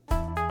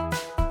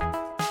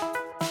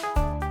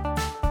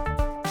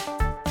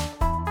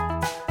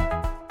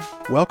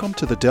Welcome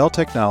to the Dell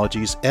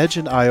Technologies Edge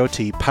and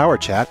IoT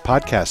PowerChat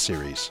podcast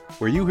series,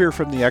 where you hear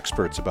from the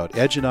experts about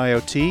Edge and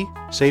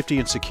IoT, safety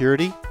and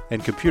security,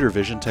 and computer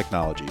vision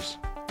technologies.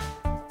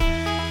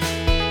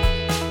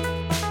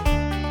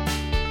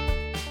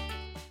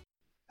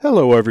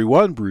 Hello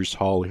everyone, Bruce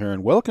Hall here,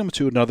 and welcome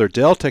to another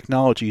Dell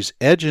Technologies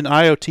Edge and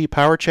IoT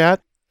PowerChat.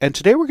 And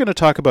today we're going to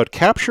talk about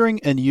capturing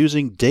and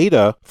using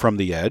data from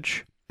the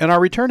edge. And our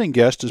returning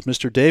guest is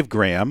Mr. Dave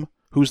Graham,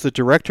 who's the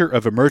Director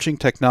of Emerging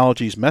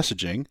Technologies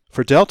Messaging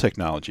for Dell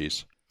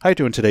Technologies. How are you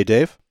doing today,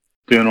 Dave?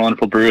 Doing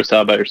wonderful, Bruce.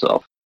 How about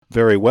yourself?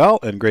 Very well,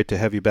 and great to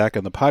have you back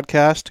on the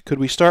podcast. Could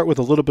we start with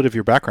a little bit of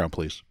your background,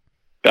 please?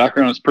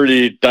 Background is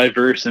pretty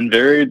diverse and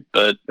varied,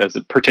 but as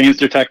it pertains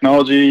to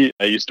technology,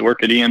 I used to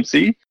work at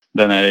EMC.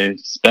 Then I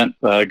spent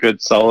a good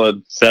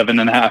solid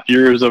 7.5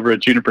 years over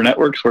at Juniper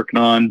Networks working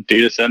on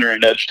data center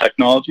and edge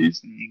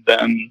technologies. And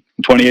then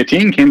in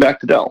 2018, came back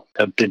to Dell.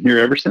 I've been here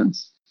ever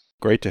since.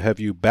 Great to have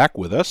you back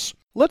with us.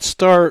 Let's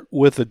start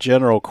with a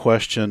general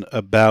question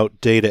about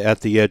data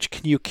at the edge.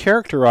 Can you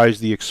characterize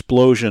the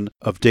explosion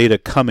of data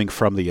coming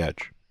from the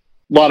edge?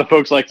 A lot of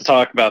folks like to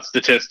talk about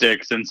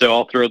statistics, and so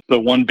I'll throw the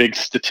one big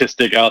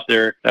statistic out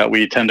there that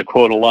we tend to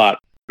quote a lot.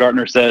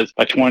 Gartner says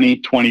by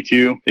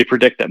 2022, they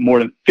predict that more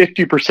than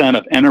 50%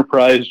 of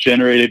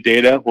enterprise-generated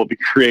data will be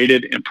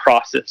created and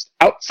processed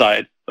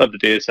outside of the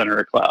data center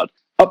or cloud,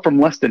 up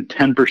from less than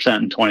 10%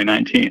 in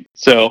 2019.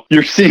 So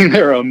you're seeing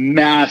there a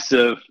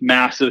massive,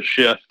 massive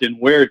shift in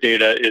where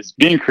data is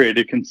being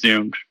created,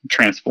 consumed,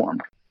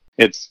 transformed.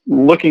 It's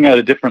looking at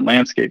a different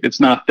landscape. It's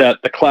not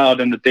that the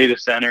cloud and the data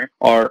center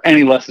are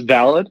any less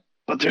valid,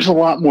 but there's a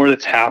lot more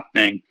that's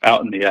happening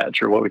out in the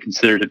edge, or what we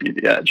consider to be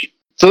the edge.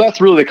 So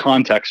that's really the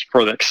context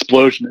for the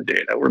explosion of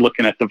data. We're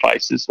looking at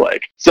devices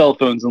like cell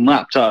phones and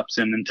laptops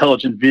and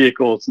intelligent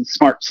vehicles and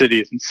smart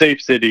cities and safe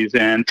cities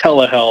and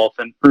telehealth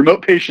and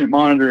remote patient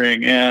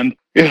monitoring and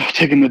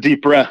taking the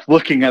deep breath,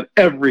 looking at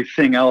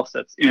everything else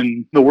that's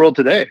in the world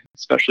today,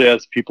 especially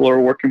as people are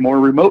working more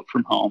remote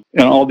from home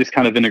and all these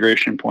kind of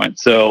integration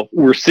points. So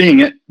we're seeing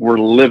it, we're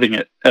living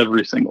it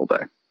every single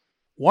day.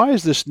 Why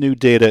is this new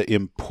data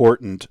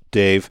important,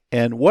 Dave,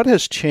 and what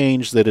has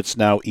changed that it's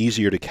now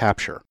easier to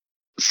capture?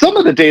 Some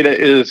of the data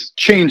is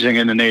changing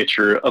in the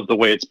nature of the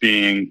way it's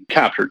being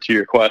captured, to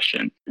your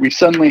question. We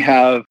suddenly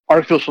have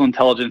artificial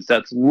intelligence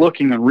that's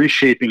looking and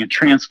reshaping and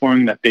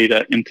transforming that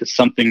data into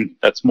something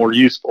that's more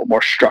useful,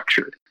 more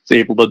structured. It's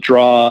able to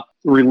draw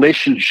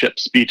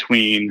relationships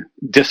between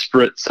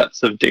disparate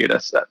sets of data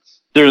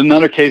sets. There are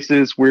other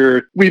cases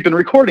where we've been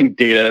recording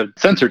data,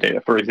 sensor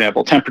data, for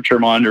example, temperature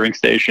monitoring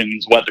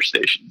stations, weather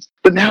stations.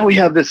 But now we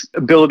have this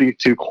ability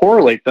to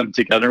correlate them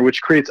together,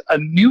 which creates a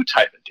new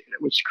type of data,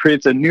 which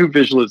creates a new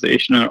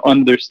visualization and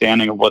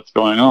understanding of what's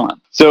going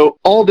on. So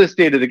all this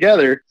data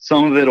together,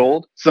 some of it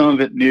old, some of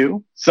it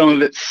new, some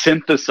of it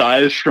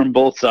synthesized from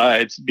both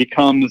sides,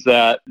 becomes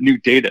that new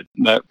data,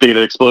 that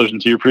data explosion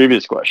to your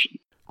previous question.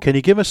 Can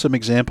you give us some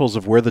examples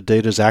of where the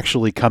data is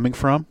actually coming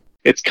from?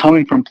 It's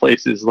coming from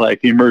places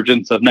like the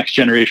emergence of next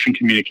generation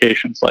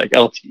communications like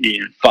LTE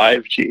and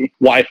 5G,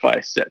 Wi-Fi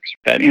 6,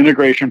 that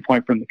integration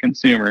point from the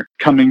consumer,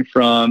 coming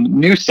from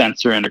new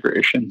sensor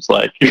integrations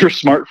like your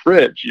smart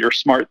fridge, your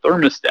smart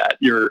thermostat,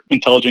 your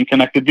intelligent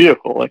connected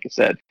vehicle, like I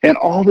said. And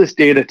all this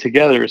data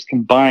together is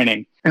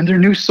combining, and they're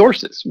new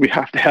sources. We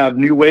have to have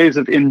new ways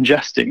of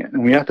ingesting it,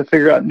 and we have to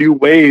figure out new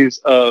ways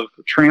of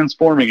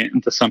transforming it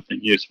into something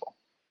useful.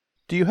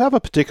 Do you have a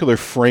particular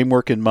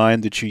framework in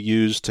mind that you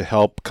use to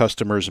help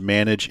customers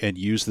manage and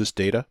use this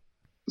data?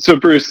 So,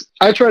 Bruce,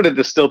 I try to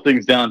distill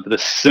things down to the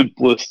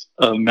simplest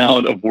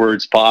amount of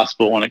words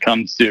possible when it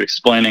comes to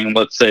explaining,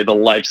 let's say, the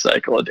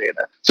lifecycle of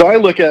data. So I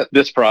look at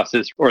this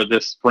process, or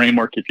this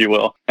framework, if you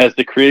will, as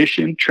the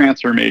creation,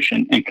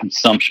 transformation, and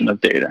consumption of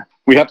data.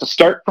 We have to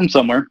start from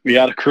somewhere. We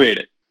got to create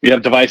it. We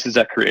have devices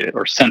that create it,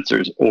 or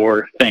sensors,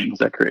 or things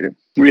that create it.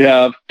 We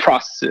have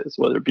processes,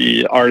 whether it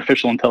be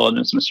artificial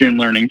intelligence, machine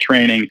learning,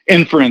 training,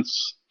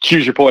 inference,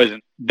 choose your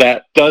poison,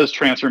 that does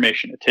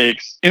transformation. It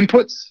takes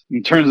inputs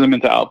and turns them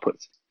into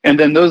outputs. And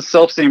then those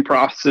self-same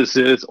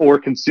processes, or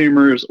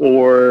consumers,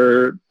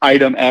 or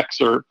item X,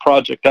 or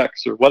project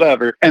X, or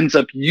whatever, ends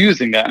up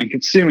using that and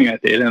consuming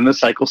that data, and the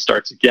cycle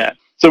starts again.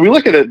 So we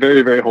look at it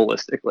very, very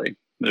holistically.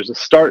 There's a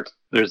start,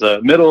 there's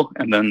a middle,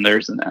 and then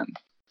there's an end.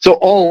 So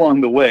all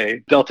along the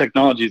way, Dell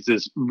Technologies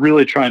is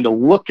really trying to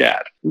look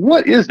at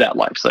what is that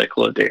life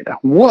cycle of data?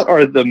 What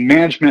are the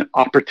management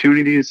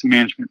opportunities,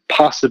 management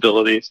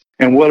possibilities,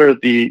 and what are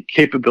the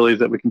capabilities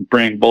that we can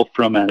bring both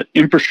from an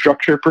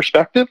infrastructure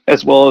perspective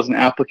as well as an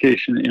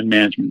application and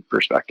management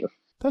perspective?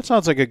 That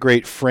sounds like a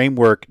great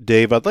framework,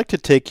 Dave. I'd like to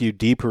take you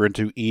deeper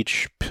into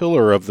each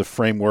pillar of the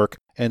framework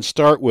and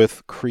start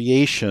with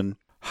creation.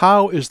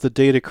 How is the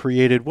data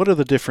created? What are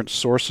the different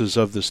sources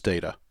of this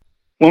data?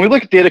 When we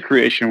look at data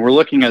creation, we're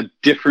looking at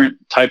different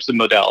types of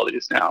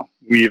modalities now.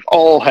 We've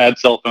all had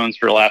cell phones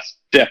for the last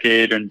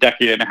decade and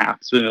decade and a half.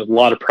 So there's a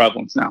lot of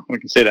prevalence now. We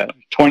can say that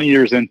 20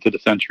 years into the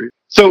century.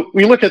 So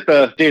we look at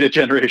the data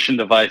generation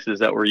devices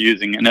that we're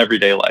using in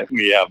everyday life.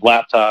 We have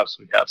laptops,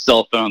 we have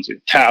cell phones, we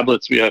have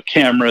tablets, we have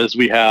cameras,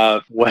 we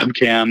have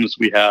webcams,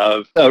 we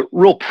have a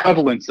real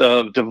prevalence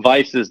of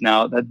devices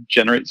now that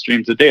generate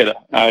streams of data.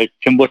 I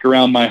can look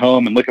around my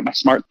home and look at my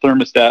smart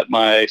thermostat,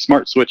 my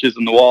smart switches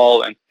in the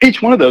wall, and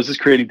each one of those is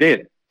creating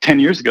data. 10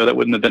 years ago, that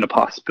wouldn't have been a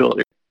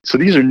possibility. So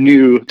these are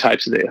new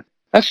types of data.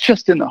 That's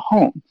just in the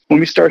home. When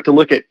we start to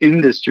look at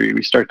industry,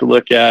 we start to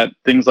look at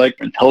things like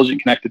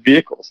intelligent connected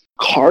vehicles.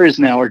 Cars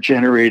now are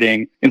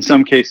generating, in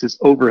some cases,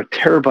 over 1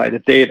 terabyte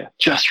of data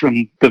just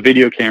from the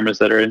video cameras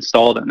that are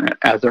installed in it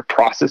as they're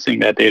processing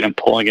that data and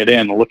pulling it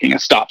in, looking at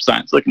stop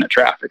signs, looking at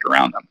traffic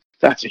around them.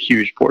 That's a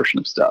huge portion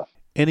of stuff.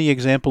 Any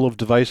example of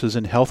devices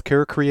in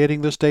healthcare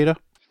creating this data?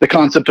 The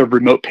concept of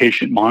remote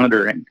patient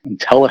monitoring and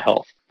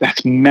telehealth.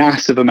 That's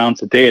massive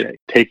amounts of data.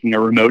 Taking a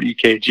remote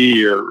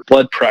EKG or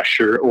blood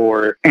pressure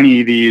or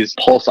any of these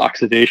pulse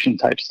oxidation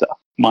type stuff.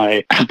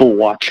 My Apple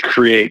Watch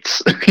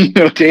creates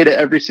data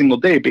every single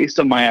day based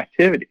on my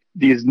activity.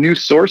 These new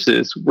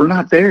sources were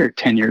not there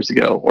 10 years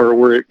ago, or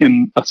were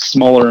in a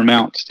smaller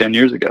amount 10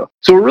 years ago.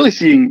 So we're really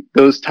seeing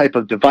those type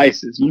of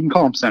devices, you can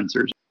call them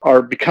sensors,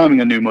 are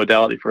becoming a new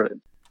modality for it.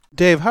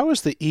 Dave, how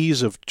is the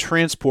ease of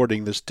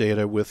transporting this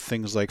data with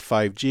things like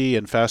 5G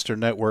and faster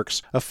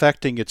networks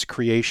affecting its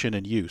creation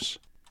and use?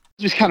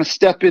 Just kind of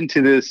step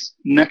into this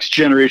next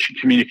generation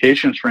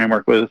communications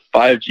framework with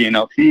 5G and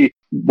LTE.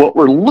 What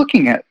we're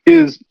looking at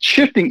is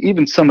shifting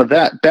even some of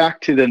that back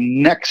to the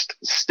next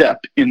step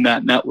in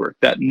that network,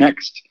 that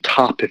next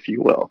top, if you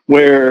will,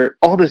 where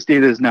all this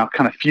data is now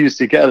kind of fused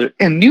together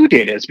and new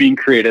data is being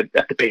created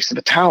at the base of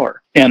a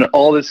tower. And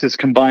all this is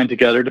combined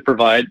together to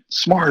provide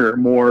smarter,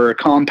 more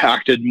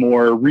compacted,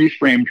 more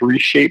reframed,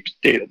 reshaped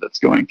data that's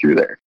going through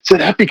there. So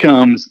that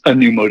becomes a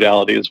new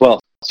modality as well.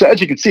 So as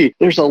you can see,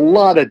 there's a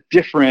lot of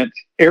different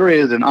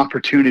areas and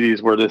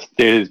opportunities where this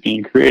data is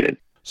being created.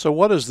 So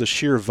what is the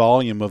sheer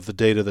volume of the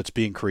data that's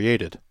being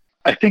created?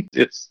 I think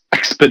it's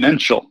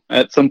exponential.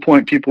 At some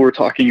point, people were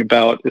talking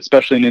about,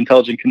 especially in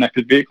intelligent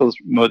connected vehicles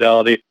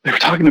modality, they were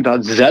talking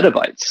about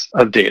zettabytes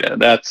of data.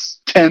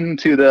 That's 10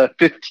 to the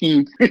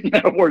 15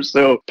 or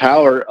so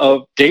power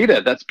of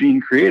data that's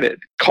being created.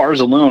 Cars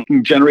alone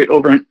can generate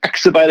over an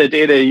exabyte of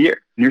data a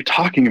year. And you're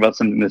talking about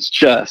something that's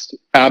just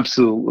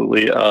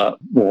absolutely a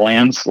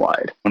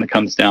landslide when it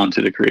comes down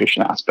to the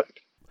creation aspect.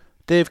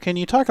 Dave, can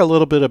you talk a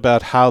little bit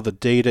about how the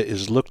data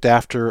is looked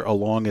after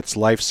along its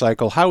life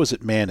cycle? How is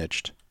it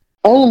managed?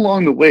 All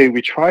along the way,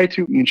 we try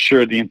to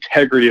ensure the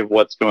integrity of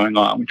what's going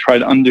on. We try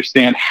to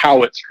understand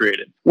how it's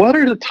created. What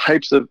are the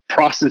types of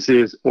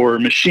processes or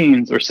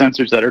machines or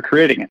sensors that are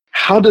creating it?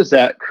 How does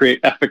that create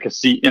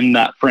efficacy in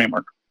that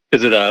framework?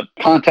 Is it a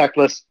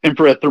contactless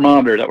infrared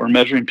thermometer that we're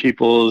measuring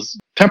people's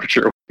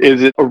temperature?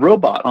 Is it a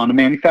robot on a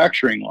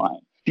manufacturing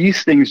line?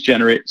 These things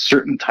generate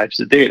certain types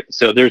of data.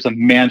 So there's a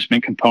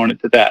management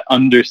component to that,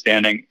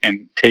 understanding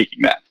and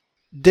taking that.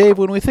 Dave,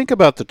 when we think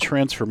about the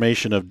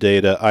transformation of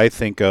data, I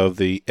think of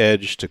the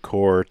edge to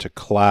core to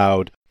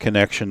cloud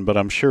connection, but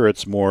I'm sure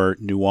it's more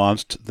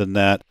nuanced than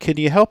that. Can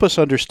you help us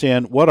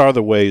understand what are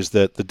the ways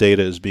that the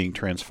data is being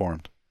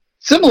transformed?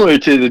 Similar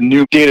to the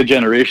new data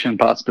generation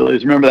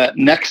possibilities, remember that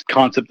next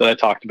concept that I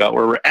talked about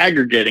where we're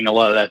aggregating a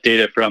lot of that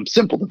data from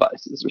simple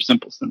devices or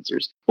simple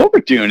sensors. What we're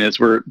doing is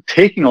we're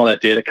taking all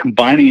that data,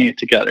 combining it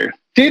together.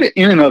 Data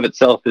in and of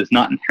itself is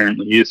not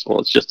inherently useful.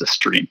 It's just a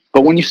stream.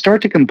 But when you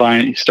start to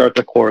combine it, you start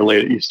to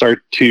correlate it, you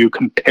start to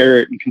compare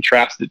it and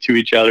contrast it to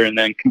each other and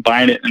then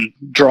combine it and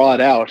draw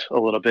it out a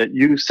little bit,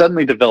 you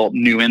suddenly develop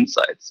new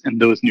insights and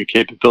those new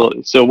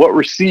capabilities. So what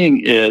we're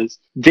seeing is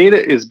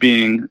data is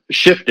being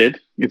shifted.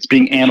 It's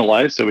being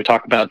analyzed. So we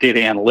talk about data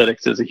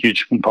analytics as a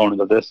huge component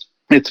of this.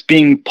 It's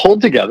being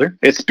pulled together.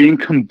 It's being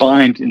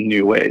combined in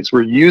new ways.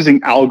 We're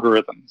using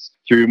algorithms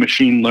through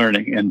machine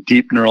learning and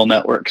deep neural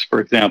networks, for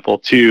example,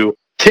 to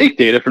take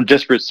data from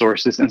disparate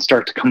sources and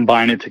start to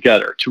combine it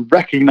together to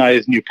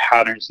recognize new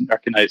patterns and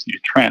recognize new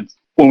trends.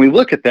 When we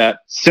look at that,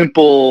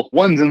 simple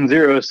ones and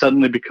zeros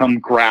suddenly become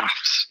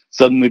graphs,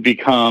 suddenly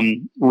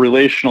become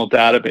relational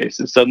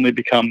databases, suddenly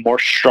become more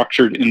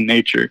structured in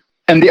nature.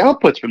 And the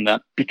outputs from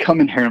that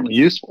become inherently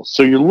useful.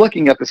 So you're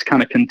looking at this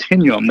kind of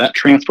continuum, that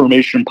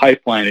transformation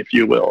pipeline, if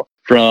you will,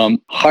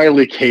 from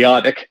highly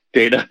chaotic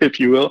data, if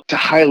you will, to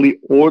highly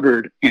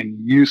ordered and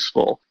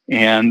useful.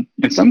 And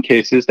in some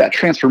cases, that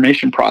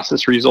transformation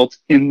process results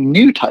in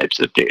new types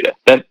of data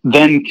that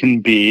then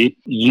can be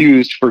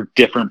used for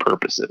different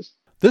purposes.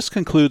 This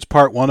concludes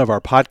part 1 of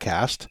our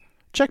podcast.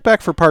 Check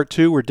back for part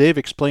 2 where Dave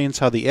explains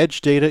how the edge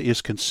data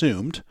is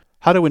consumed,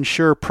 how to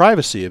ensure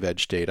privacy of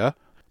edge data,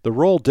 the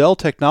role Dell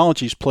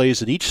Technologies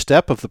plays in each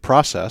step of the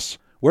process,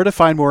 where to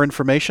find more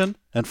information,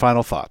 and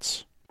final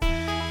thoughts.